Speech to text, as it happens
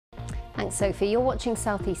Thanks, Sophie. You're watching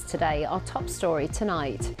South East Today. Our top story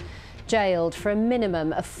tonight. Jailed for a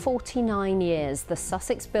minimum of 49 years, the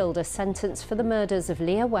Sussex builder sentenced for the murders of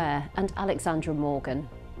Leah Ware and Alexandra Morgan.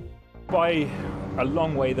 By a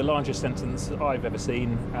long way, the largest sentence I've ever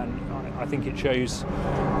seen, and I think it shows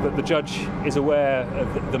that the judge is aware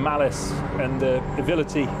of the malice and the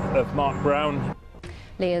ability of Mark Brown.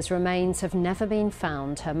 Leah's remains have never been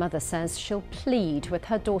found. Her mother says she'll plead with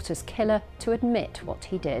her daughter's killer to admit what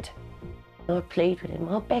he did. I'll plead with him,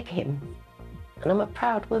 I'll beg him. And I'm a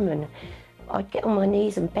proud woman. I'd get on my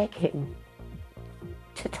knees and beg him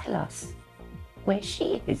to tell us where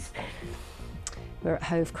she is. We're at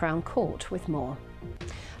Hove Crown Court with more.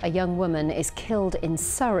 A young woman is killed in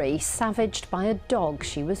Surrey, savaged by a dog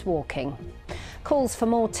she was walking. Calls for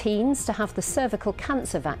more teens to have the cervical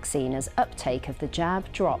cancer vaccine as uptake of the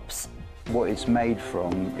jab drops. What it's made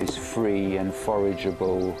from is free and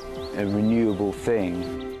forageable, a renewable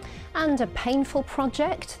thing. And a painful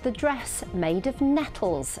project, the dress made of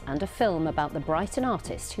nettles, and a film about the Brighton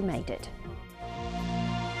artist who made it.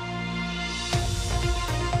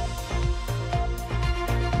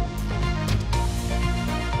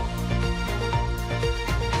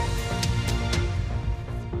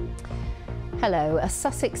 Hello, a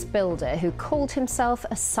Sussex builder who called himself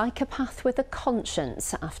a psychopath with a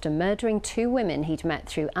conscience after murdering two women he'd met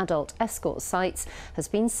through adult escort sites has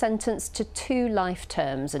been sentenced to 2 life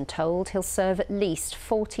terms and told he'll serve at least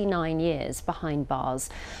 49 years behind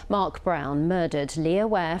bars. Mark Brown murdered Leah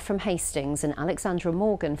Ware from Hastings and Alexandra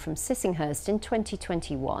Morgan from Sissinghurst in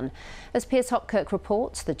 2021. As Piers Hopkirk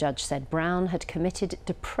reports, the judge said Brown had committed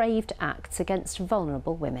depraved acts against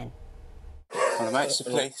vulnerable women. Hello, mate, it's the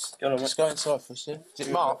police. Just go inside for a second. Is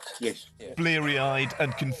it Mark? Yes. Yeah. Bleary-eyed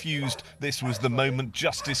and confused, this was the moment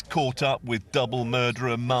justice caught up with double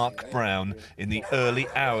murderer Mark Brown in the early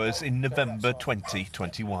hours in November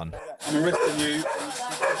 2021. I'm arresting you on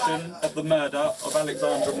suspicion of the murder of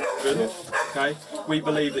Alexandra Morgan. Okay, we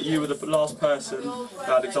believe that you were the last person that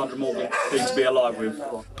Alexandra Morgan needs to be alive with.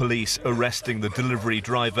 Police arresting the delivery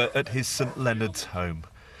driver at his St Leonard's home.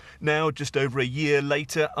 Now, just over a year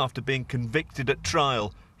later, after being convicted at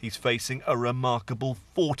trial, he's facing a remarkable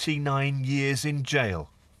 49 years in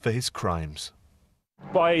jail for his crimes.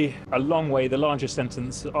 By a long way, the largest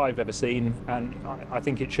sentence I've ever seen, and I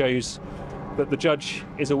think it shows that the judge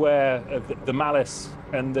is aware of the malice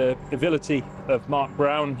and the ability of Mark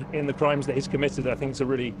Brown in the crimes that he's committed. I think it's a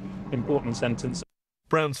really important sentence.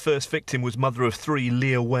 Brown's first victim was mother of 3,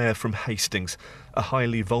 Leah Ware from Hastings. A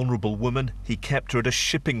highly vulnerable woman, he kept her at a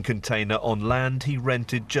shipping container on land he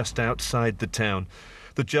rented just outside the town.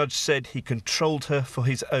 The judge said he controlled her for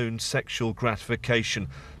his own sexual gratification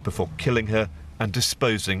before killing her and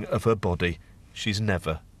disposing of her body. She's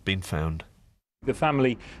never been found. The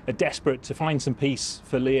family are desperate to find some peace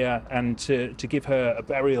for Leah and to give her a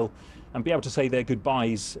burial and be able to say their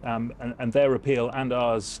goodbyes, and their appeal and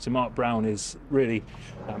ours to Mark Brown is really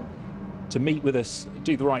to meet with us,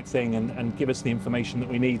 do the right thing and give us the information that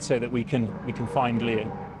we need so that we can find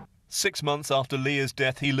Leah. 6 months after Leah's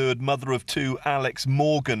death, he lured mother of 2, Alex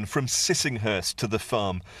Morgan, from Sissinghurst to the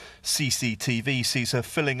farm. CCTV sees her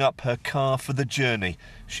filling up her car for the journey.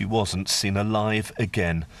 She wasn't seen alive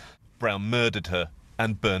again. Brown murdered her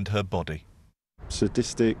and burned her body.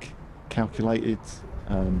 Sadistic, calculated,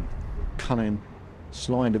 cunning,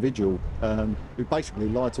 sly individual who basically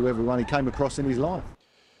lied to everyone he came across in his life.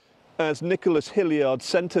 As Nicholas Hilliard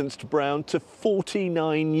sentenced Brown to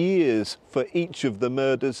 49 years for each of the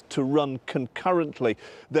murders to run concurrently,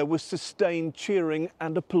 there was sustained cheering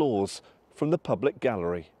and applause from the public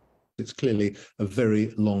gallery. It's clearly a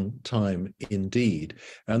very long time indeed,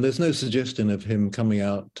 and there's no suggestion of him coming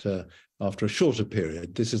out after a shorter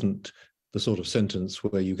period. This isn't the sort of sentence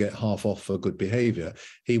where you get half off for good behaviour.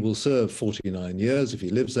 He will serve 49 years if he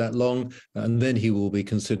lives that long, and then he will be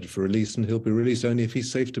considered for release, and he'll be released only if he's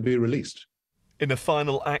safe to be released. In a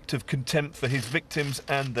final act of contempt for his victims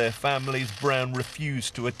and their families, Brown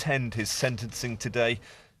refused to attend his sentencing today,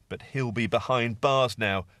 but he'll be behind bars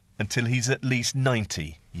now until he's at least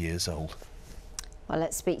 90 years old. Well,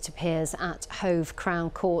 let's speak to Piers at Hove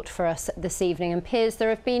Crown Court for us this evening. And Piers, there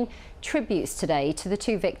have been tributes today to the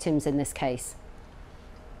 2 victims in this case.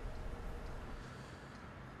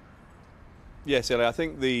 Yes, Ellie, I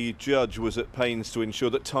think the judge was at pains to ensure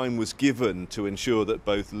that time was given to ensure that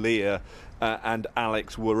both Leah and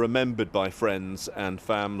Alex were remembered by friends and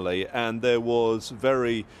family, and there was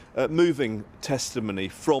very moving testimony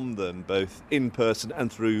from them, both in person and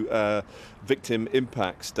through victim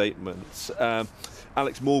impact statements.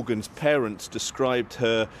 Alex Morgan's parents described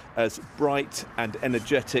her as bright and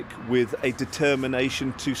energetic with a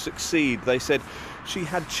determination to succeed. They said she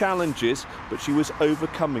had challenges, but she was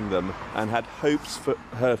overcoming them and had hopes for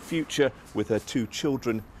her future with her 2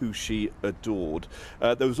 children who she adored.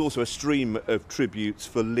 There was also a stream of tributes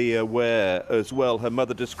for Leah Ware as well. Her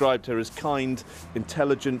mother described her as kind,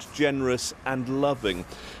 intelligent, generous and loving.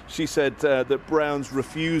 She said that Brown's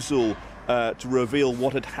refusal to reveal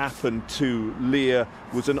what had happened to Leah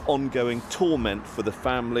was an ongoing torment for the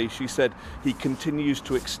family. She said he continues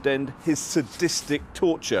to extend his sadistic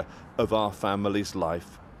torture of our family's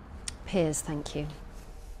life. Piers, thank you.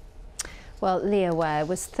 Well, Leah Ware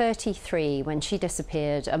was 33 when she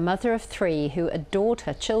disappeared, a mother of 3 who adored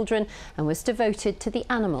her children and was devoted to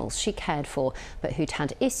the animals she cared for, but who'd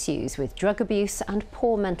had issues with drug abuse and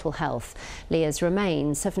poor mental health. Leah's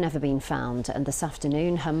remains have never been found, and this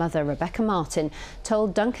afternoon her mother, Rebecca Martin,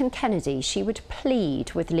 told Duncan Kennedy she would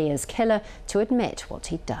plead with Leah's killer to admit what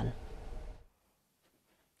he'd done.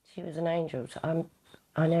 She was an angel.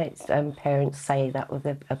 I know it's parents say that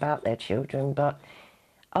about their children, but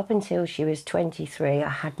up until she was 23, I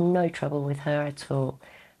had no trouble with her at all.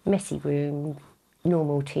 Messy room,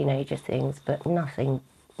 normal teenager things, but nothing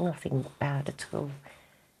bad at all.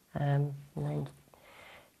 And then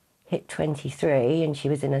hit 23 and she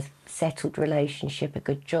was in a settled relationship, a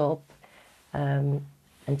good job, and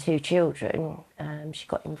 2 children. She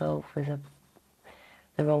got involved with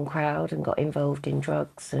the wrong crowd and got involved in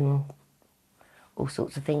drugs and all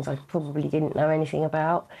sorts of things I probably didn't know anything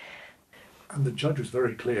about. And the judge was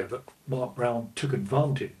very clear that Mark Brown took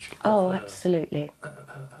advantage. Oh, absolutely.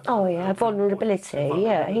 Oh, yeah, vulnerability.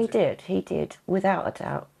 Yeah, he did, without a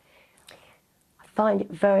doubt. I find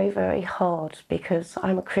it very, very hard because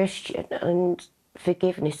I'm a Christian and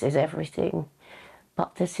forgiveness is everything.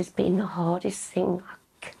 But this has been the hardest thing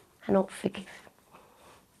I cannot forgive.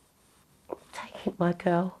 Taking my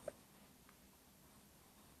girl.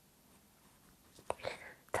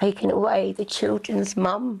 Taking away the children's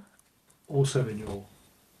mum. Also in your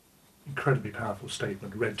incredibly powerful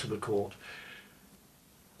statement read to the court,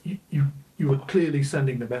 you were clearly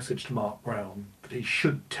sending the message to Mark Brown that he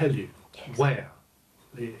should tell you where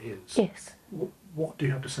he is. Yes. What do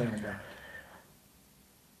you have to say on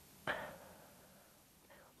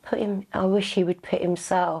that? I wish he would put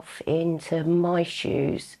himself into my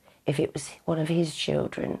shoes if it was one of his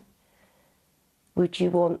children. Would you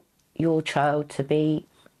want your child to be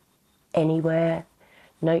anywhere?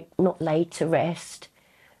 No, not laid to rest,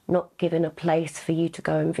 not given a place for you to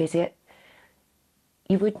go and visit.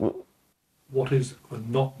 You wouldn't. What is the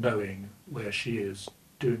not knowing where she is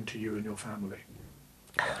doing to you and your family?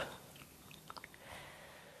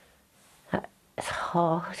 It's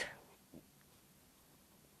hard.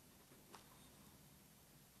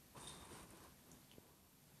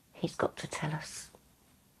 He's got to tell us.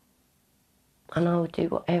 And I will do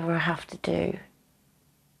whatever I have to do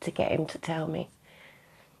to get him to tell me.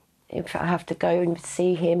 If I have to go and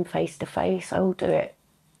see him face to face, I will do it.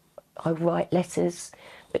 I write letters,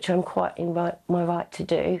 which I'm quite in my right to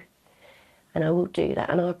do, and I will do that.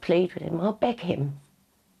 And I'll plead with him. I'll beg him,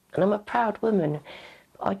 and I'm a proud woman.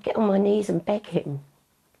 I'd get on my knees and beg him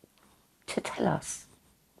to tell us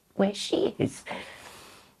where she is.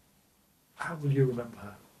 How will you remember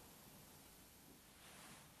her?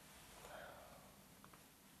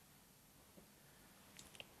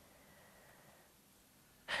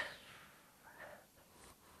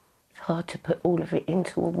 Hard to put all of it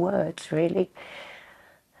into words, really.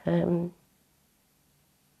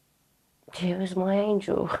 She was my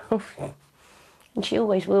angel, and she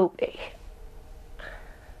always will be.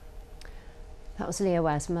 That was Leah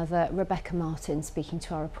Ware's mother, Rebecca Martin, speaking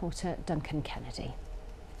to our reporter, Duncan Kennedy.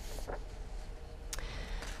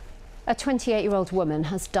 A 28-year-old woman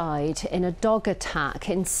has died in a dog attack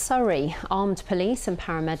in Surrey. Armed police and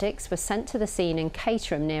paramedics were sent to the scene in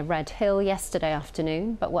Caterham near Red Hill yesterday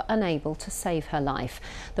afternoon, but were unable to save her life.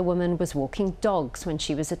 The woman was walking dogs when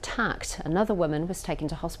she was attacked. Another woman was taken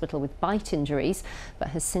to hospital with bite injuries, but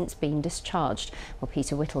has since been discharged. Well,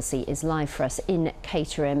 Peter Whittlesey is live for us in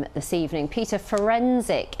Caterham this evening. Peter,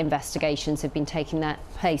 forensic investigations have been taking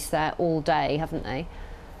place there all day, haven't they?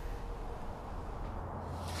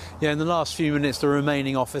 Yeah, in the last few minutes, the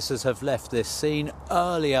remaining officers have left this scene.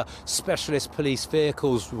 Earlier, specialist police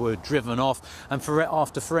vehicles were driven off, and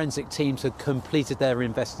after forensic teams had completed their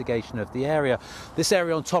investigation of the area. This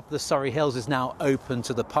area on top of the Surrey Hills is now open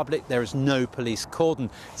to the public. There is no police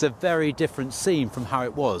cordon. It's a very different scene from how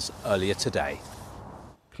it was earlier today.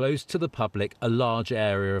 Closed to the public, a large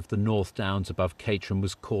area of the North Downs above Caterham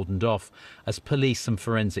was cordoned off as police and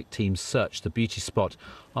forensic teams searched the beauty spot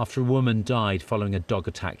after a woman died following a dog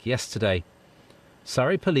attack yesterday.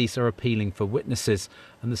 Surrey police are appealing for witnesses,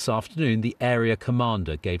 and this afternoon the area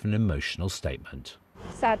commander gave an emotional statement.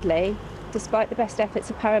 Sadly, despite the best efforts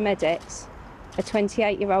of paramedics, a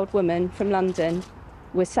 28-year-old woman from London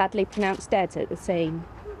was sadly pronounced dead at the scene.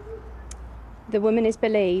 The woman is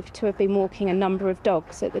believed to have been walking a number of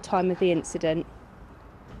dogs at the time of the incident.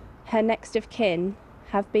 Her next of kin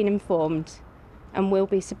have been informed and will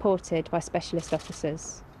be supported by specialist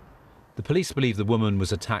officers. The police believe the woman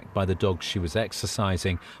was attacked by the dogs she was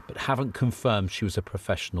exercising, but haven't confirmed she was a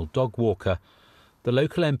professional dog walker. The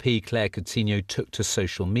local MP, Claire Coutinho, took to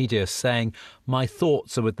social media saying, "My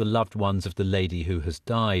thoughts are with the loved ones of the lady who has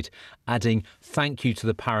died," adding, "Thank you to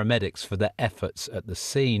the paramedics for their efforts at the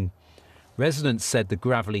scene." Residents said the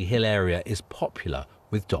Gravelly Hill area is popular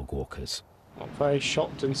with dog walkers. I'm very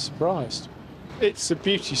shocked and surprised. It's a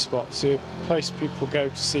beauty spot, it's a place people go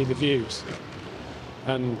to see the views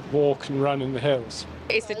and walk and run in the hills.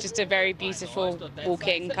 It's just a very beautiful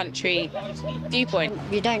walking country viewpoint.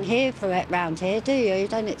 You don't hear from it round here, do you? You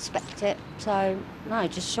don't expect it. So, no,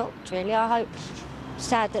 just shocked really. I hope,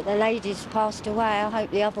 sad that the lady's passed away. I hope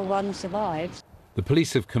the other one survives. The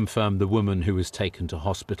police have confirmed the woman who was taken to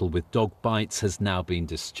hospital with dog bites has now been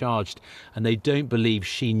discharged, and they don't believe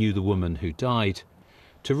she knew the woman who died.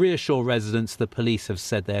 To reassure residents, the police have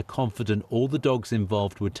said they are confident all the dogs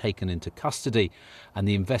involved were taken into custody and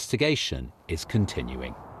the investigation is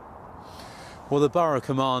continuing. Well, the borough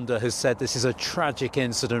commander has said this is a tragic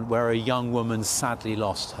incident where a young woman sadly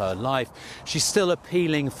lost her life. She's still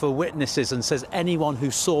appealing for witnesses and says anyone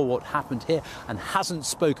who saw what happened here and hasn't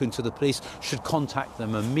spoken to the police should contact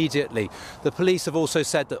them immediately. The police have also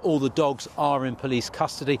said that all the dogs are in police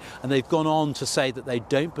custody, and they've gone on to say that they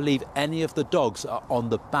don't believe any of the dogs are on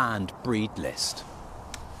the banned breed list.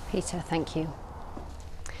 Peter, thank you.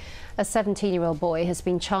 A 17-year-old boy has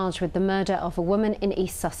been charged with the murder of a woman in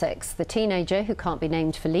East Sussex. The teenager, who can't be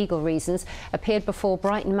named for legal reasons, appeared before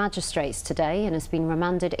Brighton magistrates today and has been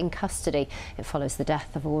remanded in custody. It follows the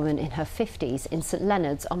death of a woman in her 50s in St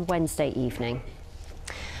Leonard's on Wednesday evening.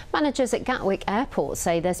 Managers at Gatwick Airport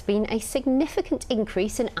say there's been a significant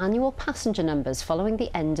increase in annual passenger numbers following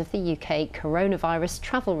the end of the UK coronavirus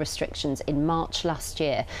travel restrictions in March last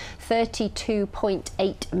year.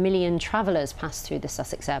 32.8 million travellers passed through the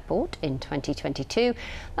Sussex Airport in 2022.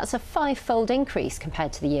 That's a five-fold increase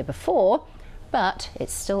compared to the year before, but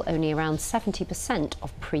it's still only around 70%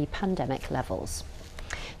 of pre-pandemic levels.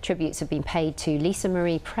 Tributes have been paid to Lisa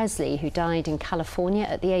Marie Presley, who died in California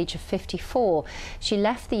at the age of 54. She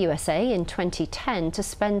left the USA in 2010 to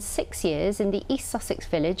spend 6 years in the East Sussex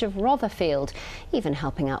village of Rotherfield, even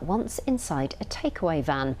helping out once inside a takeaway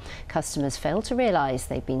van. Customers failed to realise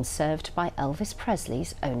they'd been served by Elvis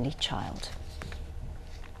Presley's only child.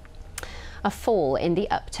 A fall in the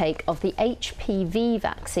uptake of the HPV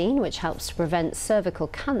vaccine, which helps to prevent cervical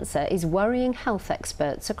cancer, is worrying health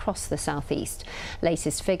experts across the southeast.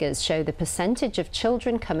 Latest figures show the percentage of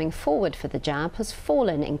children coming forward for the jab has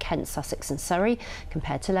fallen in Kent, Sussex and Surrey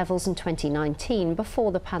compared to levels in 2019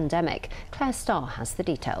 before the pandemic. Claire Starr has the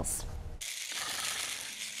details.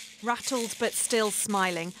 Rattled but still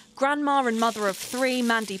smiling, grandma and mother of three,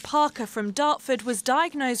 Mandy Parker from Dartford, was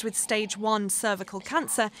diagnosed with stage 1 cervical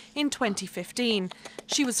cancer in 2015.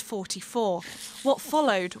 She was 44. What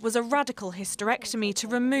followed was a radical hysterectomy to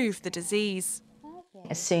remove the disease.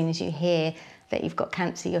 As soon as you hear that you've got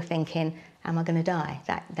cancer, you're thinking, am I going to die?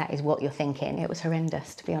 That is what you're thinking. It was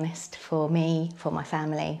horrendous, to be honest, for me, for my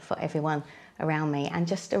family, for everyone around me. And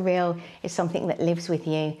just it's something that lives with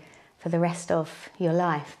you for the rest of your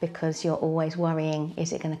life, because you're always worrying,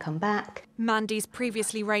 is it going to come back? Mandy's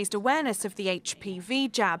previously raised awareness of the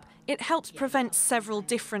HPV jab. It helps prevent several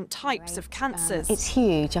different types of cancers. It's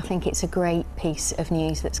huge. I think it's a great piece of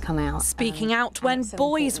news that's come out. Speaking out when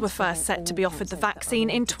boys were first set to be offered the vaccine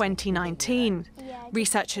in 2019.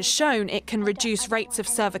 Research has shown it can reduce rates of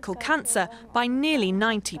cervical cancer by nearly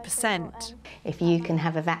 90%. If you can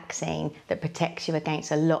have a vaccine that protects you against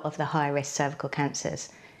a lot of the high-risk cervical cancers,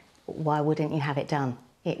 why wouldn't you have it done?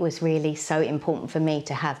 It was really so important for me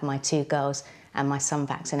to have my 2 girls and my son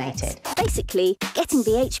vaccinated. Basically, getting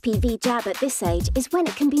the HPV jab at this age is when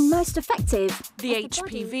it can be most effective. The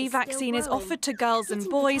HPV vaccine is offered to girls and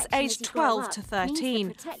boys aged 12 to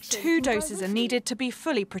 13. 2 doses are needed to be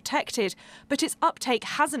fully protected, but its uptake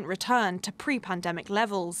hasn't returned to pre-pandemic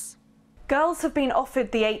levels. Girls have been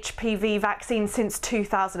offered the HPV vaccine since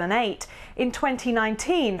 2008. In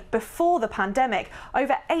 2019, before the pandemic,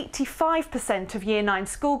 over 85% of Year 9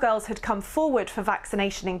 schoolgirls had come forward for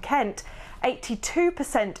vaccination in Kent.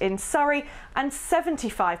 82% in Surrey and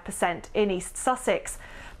 75% in East Sussex.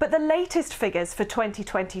 But the latest figures for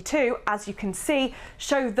 2022, as you can see,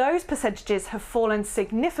 show those percentages have fallen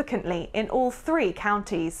significantly in all 3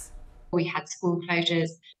 counties. We had school closures.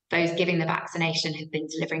 Those giving the vaccination have been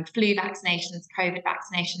delivering flu vaccinations, COVID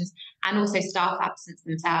vaccinations, and also staff absence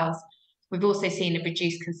themselves. We've also seen a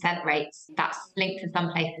reduced consent rates. That's linked in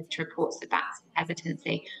some places to reports of vaccine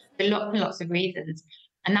hesitancy. There are lots of reasons,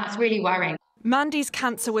 and that's really worrying. Mandy's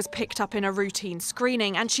cancer was picked up in a routine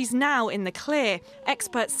screening and she's now in the clear.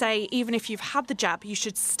 Experts say even if you've had the jab, you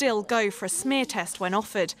should still go for a smear test when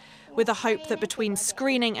offered, with a hope that between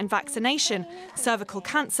screening and vaccination, cervical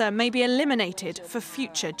cancer may be eliminated for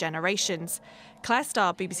future generations. Claire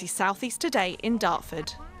Starr, BBC South East Today in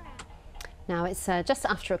Dartford. Now it's just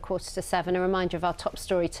after 6:45. A reminder of our top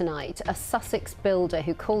story tonight. A Sussex builder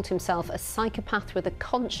who called himself a psychopath with a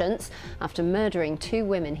conscience after murdering 2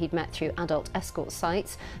 women he'd met through adult escort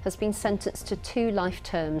sites has been sentenced to 2 life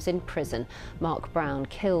terms in prison. Mark Brown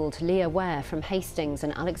killed Leah Ware from Hastings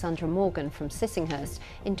and Alexandra Morgan from Sissinghurst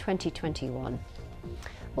in 2021.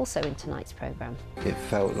 Also in tonight's programme. It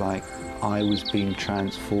felt like I was being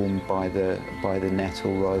transformed by the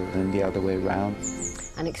nettle rather than the other way round.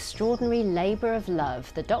 An Extraordinary Labour of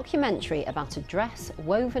Love, the documentary about a dress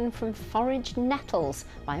woven from foraged nettles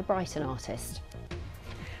by a Brighton artist.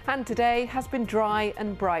 And today has been dry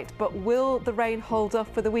and bright, but will the rain hold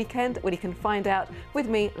off for the weekend? Well, you can find out with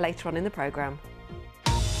me later on in the programme.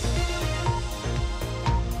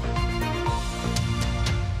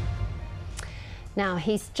 Now,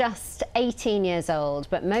 he's just 18 years old,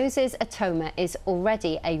 but Moses Atoma is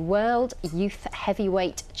already a world youth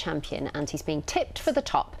heavyweight champion, and he's being tipped for the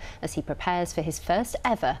top as he prepares for his first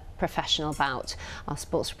ever professional bout. Our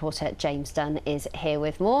sports reporter James Dunn is here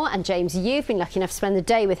with more. And James, you've been lucky enough to spend the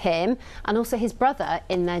day with him and also his brother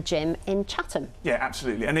in their gym in Chatham. Yeah,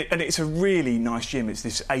 absolutely. And it's a really nice gym. It's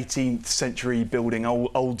this 18th century building,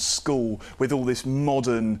 old school, with all this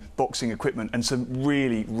modern boxing equipment and some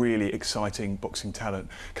really, really exciting boxing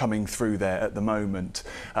talent coming through there at the moment.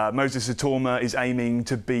 Moses Atoma is aiming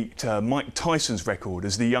to beat Mike Tyson's record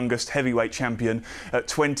as the youngest heavyweight champion at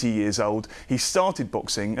 20 years old. He started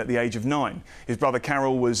boxing at the age of 9. His brother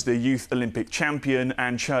Carol was the youth Olympic champion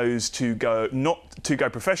and chose to go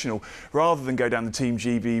professional rather than go down the Team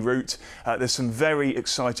GB route. There's some very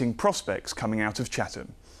exciting prospects coming out of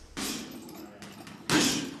Chatham.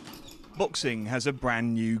 Boxing has a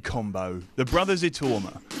brand new combo. The brothers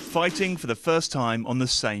Atoma fighting for the first time on the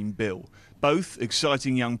same bill. Both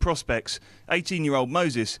exciting young prospects. 18-year-old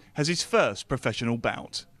Moses has his first professional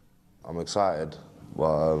bout. I'm excited,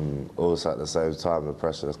 but also at the same time the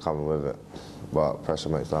pressure that's coming with it. But pressure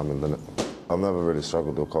makes diamond, doesn't it? I've never really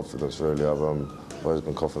struggled with confidence, really. I've always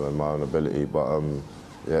been confident in my own ability, but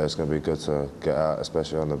yeah, it's going to be good to get out,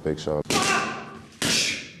 especially on the big show.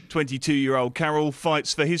 22-year-old Carol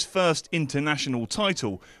fights for his first international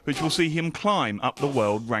title, which will see him climb up the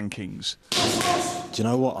world rankings. Do you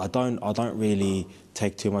know what? I don't really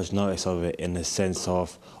take too much notice of it in the sense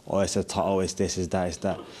of, oh, it's a title, it's this, it's that, it's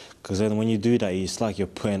that. Because then when you do that, it's like you're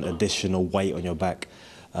putting additional weight on your back.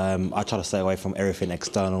 I try to stay away from everything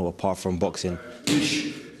external apart from boxing.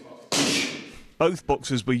 Both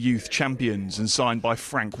boxers were youth champions and signed by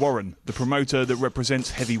Frank Warren, the promoter that represents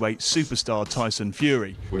heavyweight superstar Tyson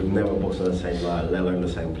Fury. We've never boxed on the same line, let alone the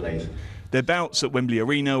same place. Their bouts at Wembley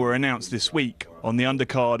Arena were announced this week on the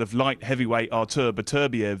undercard of light heavyweight Artur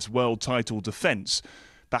Beterbiev's world title defence.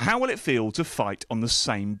 But how will it feel to fight on the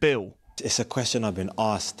same bill? It's a question I've been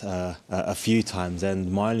asked a few times,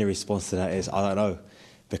 and my only response to that is I don't know,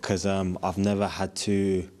 because I've never had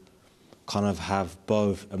to kind of have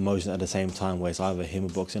both emotions at the same time, where it's either him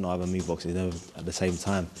boxing or either me boxing, never at the same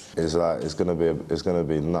time. It's like it's gonna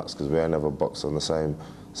be nuts because we ain't never boxed on the same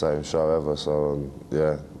show ever. So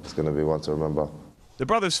yeah, it's gonna be one to remember. The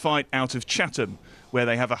brothers fight out of Chatham, where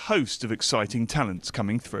they have a host of exciting talents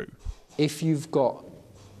coming through. If you've got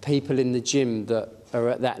people in the gym that are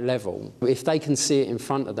at that level, if they can see it in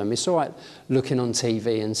front of them, it's all right looking on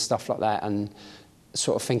TV and stuff like that and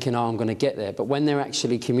sort of thinking, oh, I'm going to get there. But when they're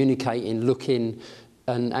actually communicating, looking,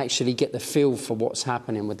 and actually get the feel for what's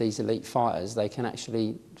happening with these elite fighters, they can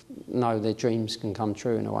actually know their dreams can come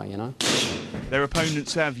true in a way, you know? Their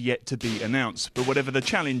opponents have yet to be announced, but whatever the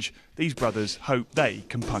challenge, these brothers hope they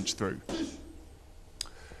can punch through.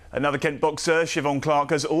 Another Kent boxer, Siobhan Clark,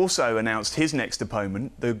 has also announced his next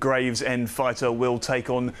opponent. The Gravesend fighter will take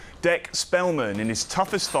on Dec Spellman in his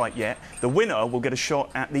toughest fight yet. The winner will get a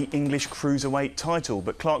shot at the English cruiserweight title,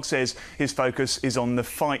 but Clark says his focus is on the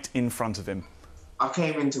fight in front of him. I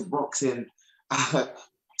came into boxing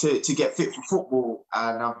to get fit for football,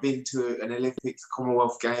 and I've been to an Olympics,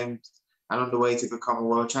 Commonwealth Games, and on the way to become a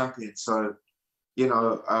world champion. So, you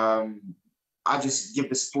know, I just give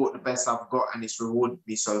the sport the best I've got, and it's rewarded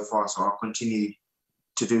me so far. So I'll continue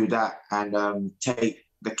to do that and take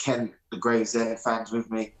the Kent, the Gravesend fans with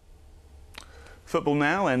me. Football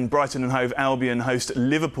now, and Brighton and Hove Albion host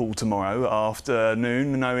Liverpool tomorrow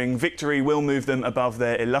afternoon, knowing victory will move them above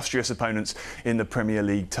their illustrious opponents in the Premier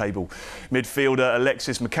League table. Midfielder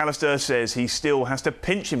Alexis McAllister says he still has to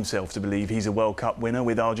pinch himself to believe he's a World Cup winner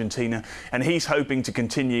with Argentina, and he's hoping to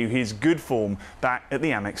continue his good form back at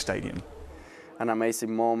the Amex Stadium. An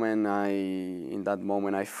amazing moment. In that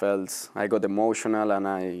moment I got emotional and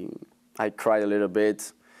I cried a little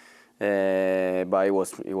bit. But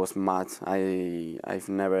it was mad. I've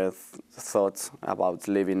never thought about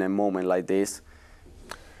living a moment like this.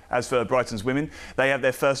 As for Brighton's women, they have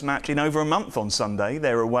their first match in over a month on Sunday.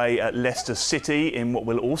 They're away at Leicester City in what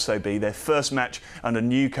will also be their first match under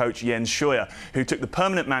new coach Jens Scheuer, who took the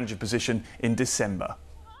permanent manager position in December.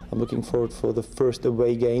 I'm looking forward for the first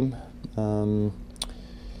away game in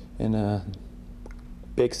a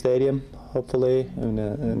big stadium, hopefully, in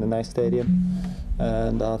a nice stadium.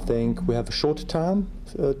 And I think we have a short time.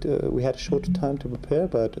 We had a short time to prepare,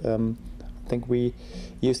 but I think we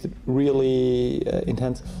used it really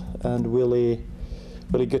intensive and really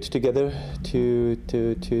good together to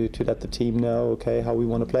let the team know, okay, how we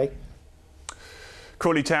want to play.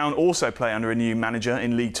 Crawley Town also play under a new manager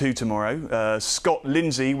in League Two tomorrow. Scott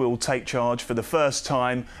Lindsay will take charge for the first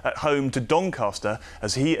time at home to Doncaster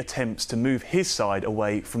as he attempts to move his side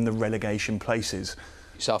away from the relegation places.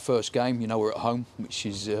 It's our first game, you know, we're at home, which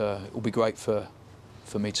is will be great for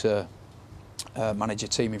me to manage a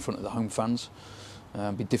team in front of the home fans.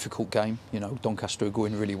 Be a difficult game, you know. Doncaster are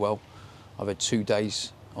going really well. I've had 2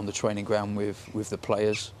 days on the training ground with the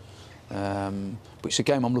players. But it's a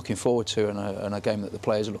game I'm looking forward to, and a game that the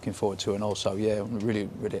players are looking forward to, and also, yeah, I'm really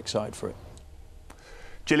excited for it.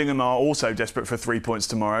 Gillingham are also desperate for 3 points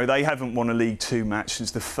tomorrow. They haven't won a League Two match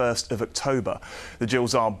since the 1st of October. The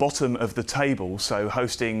Gills are bottom of the table, so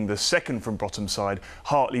hosting the second from bottom side,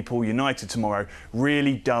 Hartlepool United tomorrow,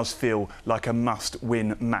 really does feel like a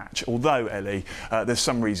must-win match. Although, Ellie, there's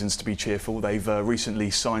some reasons to be cheerful. They've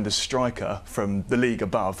recently signed a striker from the league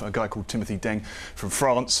above, a guy called Timothy Deng from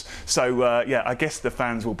France. So, yeah, I guess the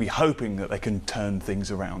fans will be hoping that they can turn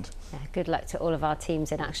things around. Yeah, good luck to all of our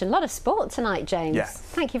teams in action. A lot of sport tonight, James. Yeah.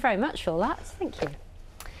 Thank you very much for all that. Thank you.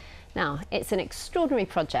 Now, it's an extraordinary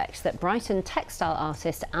project that Brighton textile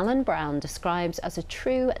artist Alan Brown describes as a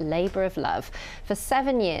true labour of love. For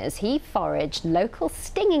 7 years, he foraged local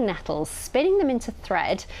stinging nettles, spinning them into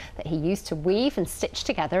thread that he used to weave and stitch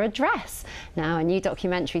together a dress. Now, a new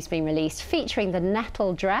documentary's been released featuring the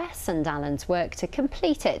nettle dress and Alan's work to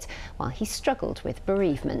complete it while he struggled with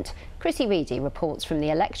bereavement. Chrissy Reedy reports from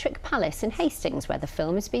the Electric Palace in Hastings, where the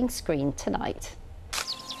film is being screened tonight.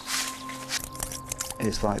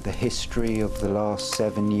 It's like the history of the last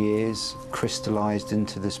 7 years crystallised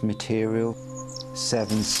into this material.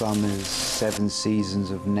 7 summers, 7 seasons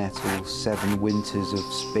of nettle, 7 winters of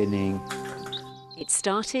spinning. It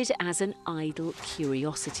started as an idle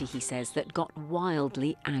curiosity, he says, that got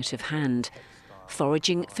wildly out of hand.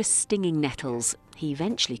 Foraging for stinging nettles, he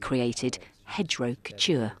eventually created hedgerow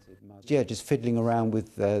couture. Yeah, just fiddling around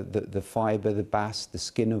with the fibre, the bast, the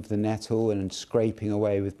skin of the nettle, and scraping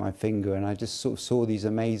away with my finger, and I just sort of saw these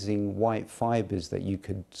amazing white fibres that you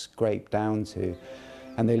could scrape down to,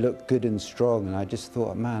 and they looked good and strong, and I just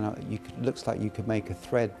thought, man, looks like you could make a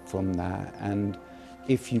thread from that, and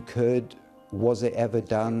if you could, was it ever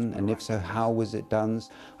done, and if so, how was it done?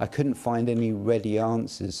 I couldn't find any ready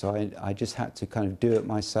answers, so I just had to kind of do it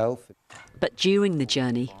myself. But during the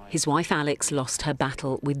journey, his wife Alex lost her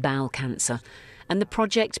battle with bowel cancer, and the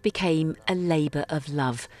project became a labour of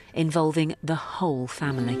love, involving the whole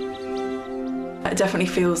family. It definitely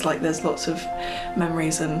feels like there's lots of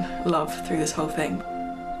memories and love through this whole thing.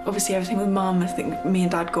 Obviously everything with Mum, I think me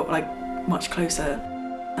and Dad got much closer,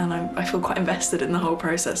 and I feel quite invested in the whole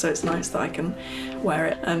process, so it's nice that I can wear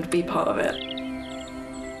it and be part of it.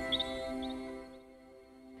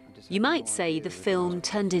 You might say the film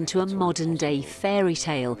turned into a modern-day fairy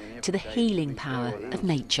tale to the healing power of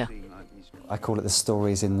nature. I call it the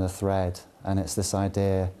stories in the thread, and it's this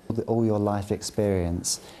idea that all your life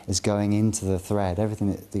experience is going into the thread.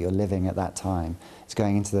 Everything that you're living at that time is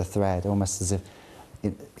going into the thread, almost as if,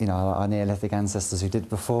 you know, our Neolithic ancestors who did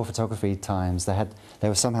before photography times, they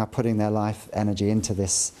were somehow putting their life energy into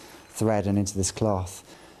this thread and into this cloth.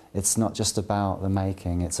 It's not just about the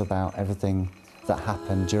making, it's about everything that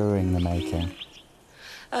happened during the making.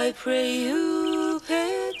 I pray you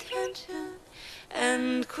pay attention and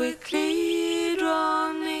and quickly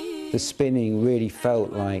draw near. The spinning really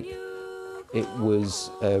felt like it was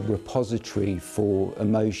a repository for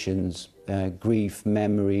emotions, grief,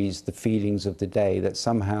 memories, the feelings of the day, that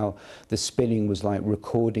somehow the spinning was like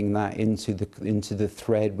recording that into the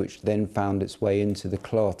thread, which then found its way into the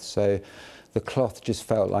cloth. So the cloth just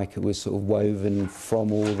felt like it was sort of woven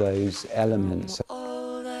from all those elements.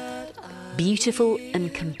 Beautiful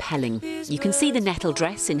and compelling. You can see the nettle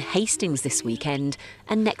dress in Hastings this weekend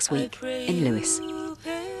and next week in Lewes.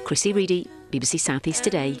 Chrissy Reedy, BBC South East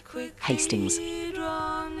Today, Hastings.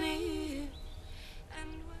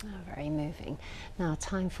 Very moving. Now,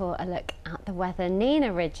 time for a look at the weather.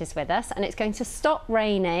 Nina Ridge is with us, and it's going to stop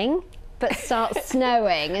raining but start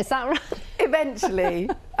snowing. Is that right? Eventually.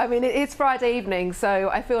 I mean, it's Friday evening, so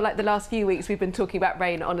I feel like the last few weeks we've been talking about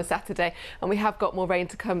rain on a Saturday, and we have got more rain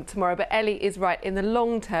to come tomorrow. But Ellie is right. In the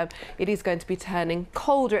long term, it is going to be turning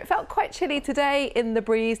colder. It felt quite chilly today in the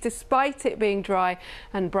breeze, despite it being dry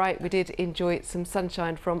and bright. We did enjoy some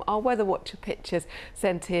sunshine from our Weather Watcher pictures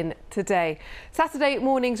sent in today. Saturday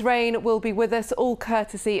morning's rain will be with us, all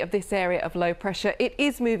courtesy of this area of low pressure. It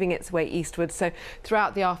is moving its way eastwards, so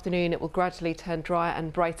throughout the afternoon it will gradually turn drier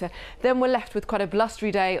and brighter. Then we're left with quite a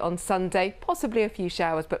blustery day on Sunday, possibly a few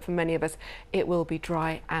showers, but for many of us it will be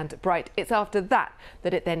dry and bright. It's after that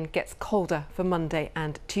that it then gets colder for Monday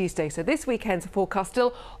and Tuesday. So this weekend's forecast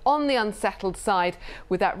still on the unsettled side,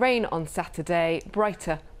 with that rain on Saturday,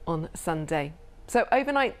 brighter on Sunday. So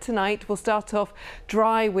overnight tonight we'll start off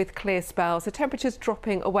dry with clear spells, the temperatures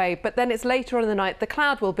dropping away, but then it's later on in the night the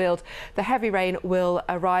cloud will build, the heavy rain will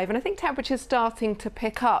arrive, and I think temperatures starting to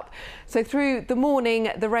pick up. So through the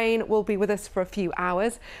morning the rain will be with us for a few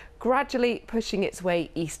hours, gradually pushing its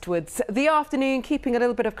way eastwards. The afternoon keeping a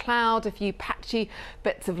little bit of cloud, a few patchy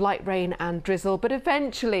bits of light rain and drizzle, but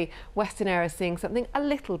eventually western areas seeing something a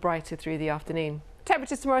little brighter through the afternoon.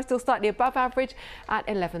 Temperatures tomorrow still slightly above average at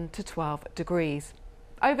 11 to 12 degrees.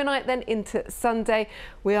 Overnight then into Sunday,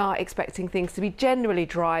 we are expecting things to be generally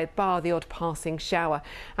dry, bar the odd passing shower.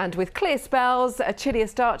 And with clear spells, a chillier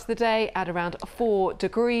start to the day at around 4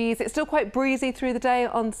 degrees. It's still quite breezy through the day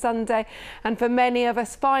on Sunday, and for many of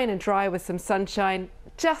us, fine and dry with some sunshine.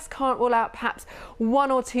 Just can't rule out perhaps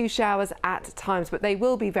 1 or 2 showers at times, but they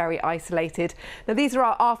will be very isolated. Now, these are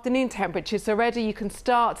our afternoon temperatures, so already you can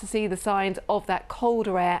start to see the signs of that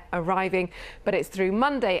colder air arriving, but it's through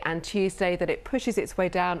Monday and Tuesday that it pushes its way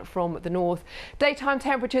down from the north. Daytime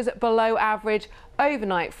temperatures below average,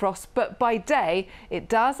 overnight frost, but by day it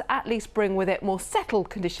does at least bring with it more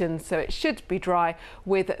settled conditions, so it should be dry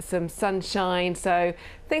with some sunshine. So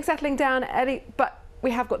things settling down, Ellie, but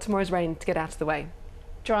we have got tomorrow's rain to get out of the way.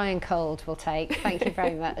 Dry and cold we'll take. Thank you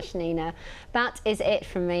very much, Nina. That is it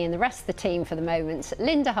from me and the rest of the team for the moment.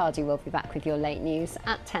 Linda Hardy will be back with your late news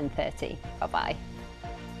at 10:30. Bye-bye.